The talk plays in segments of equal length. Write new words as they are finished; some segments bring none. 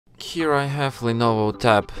Here I have LENOVO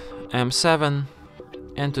Tab M7,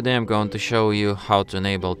 and today I'm going to show you how to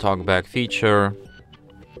enable Talkback feature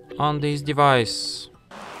on this device.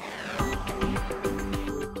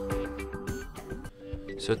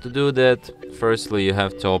 So to do that, firstly you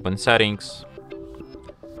have to open settings,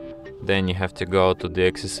 then you have to go to the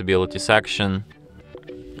accessibility section,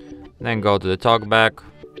 then go to the Talkback,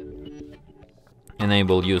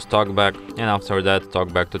 enable use Talkback, and after that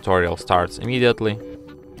Talkback tutorial starts immediately.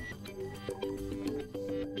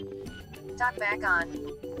 Talkback on.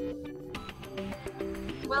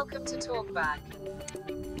 Welcome to Talkback.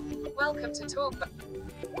 Welcome to Talkback.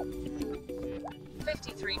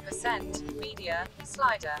 53% media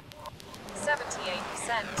slider.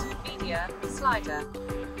 78% media slider.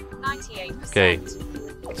 98%. Okay,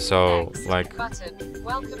 so Next like button.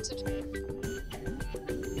 Welcome to.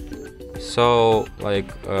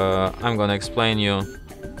 I'm gonna explain you.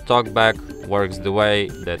 Talkback works the way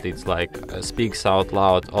that it's like speaks out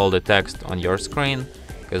loud all the text on your screen,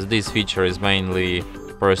 because this feature is mainly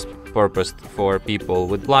purposed for people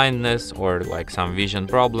with blindness or like some vision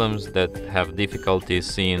problems that have difficulties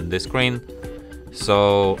seeing the screen.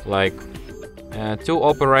 So like to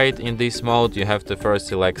operate in this mode you have to first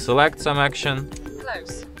select some action,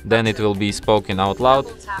 Close. then it will be spoken out loud,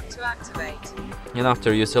 Double tap to activate. and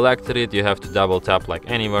after you selected it you have to double tap like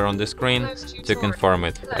anywhere on the screen to confirm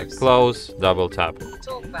it, like close, double tap.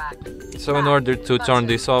 Talkback. So in order to turn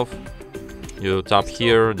this off, you tap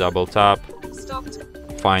here, double tap, Stop.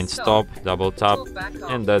 find stop, double tap, Talkback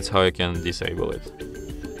off. and that's how you can disable it.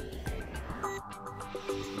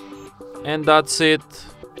 And that's it.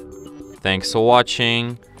 Thanks for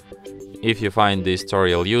watching. If you find this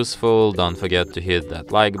tutorial useful, don't forget to hit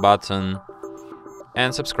that like button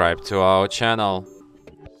and subscribe to our channel.